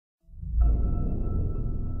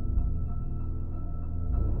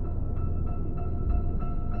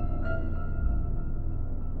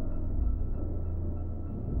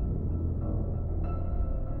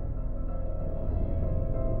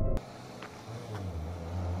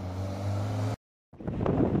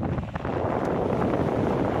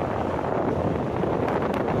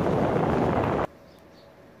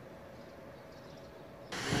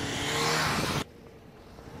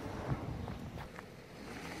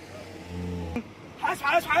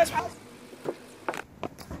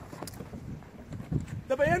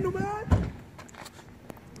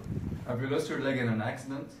Have you lost your leg in an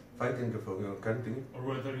accident? Fighting for your country. Or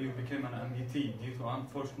whether you became an amputee due to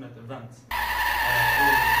unfortunate events or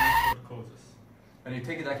natural causes. And you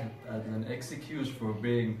take it as an excuse for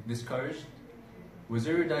being discouraged? Was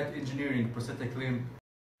erudite engineering prosthetic limb?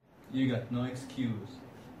 You got no excuse.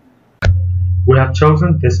 We have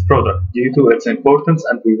chosen this product due to its importance,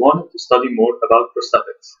 and we wanted to study more about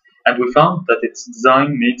prosthetics, and we found that its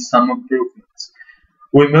design needs some improvements.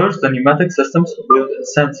 We merged the pneumatic systems with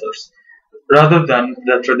sensors rather than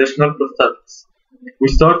the traditional prosthetics. We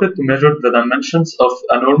started to measure the dimensions of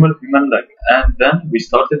a normal human leg, and then we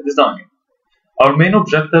started designing. Our main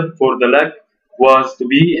objective for the leg was to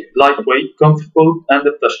be lightweight, comfortable, and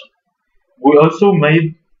efficient. We also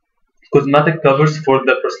made cosmetic covers for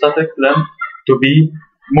the prosthetic limb to be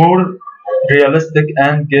more realistic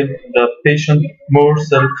and give the patient more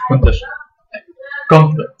self-confidence.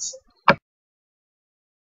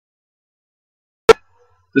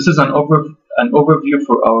 This is an overview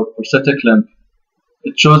for our prosthetic limb.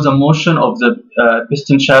 It shows the motion of the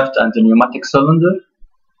piston shaft and the pneumatic cylinder,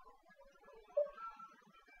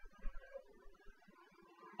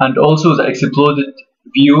 and also the exploded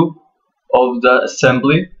view of the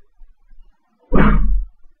assembly.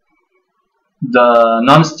 The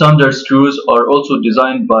non-standard screws are also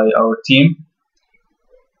designed by our team.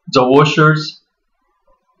 The washers,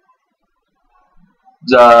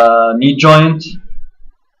 the knee joint,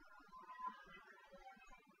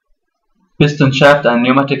 piston shaft and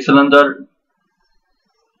pneumatic cylinder,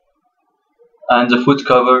 and the foot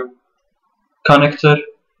cover, connector,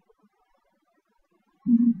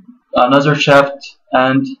 another shaft,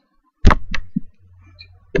 and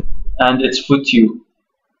its foot tube.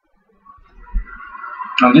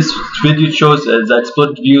 And this video shows the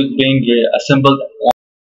exploded view being assembled on.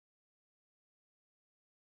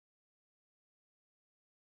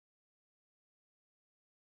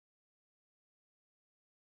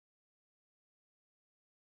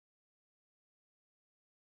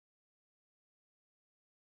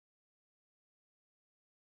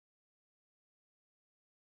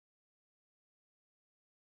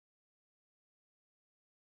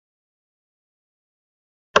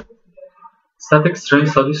 Static strain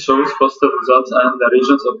study shows positive results and the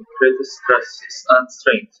regions of greatest stress and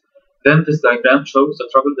strains. Then this diagram shows the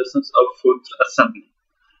travel distance of foot assembly.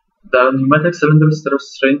 The pneumatic cylinder stress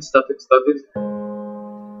strain static studies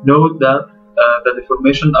note that the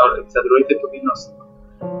deformation are exaggerated to be noticeable.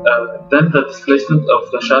 Then the displacement of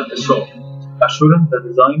the shaft is shown, assuring the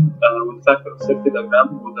design with factor of safety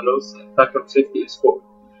diagram with the lowest factor of safety is 4.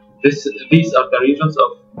 These are the regions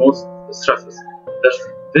of most stresses.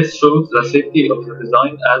 This shows the safety of the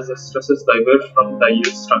design as the stresses diverge from the yield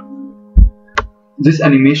strength. This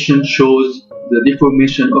animation shows the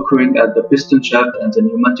deformation occurring at the piston shaft and the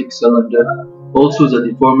pneumatic cylinder, also the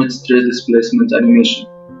deformed stress displacement animation.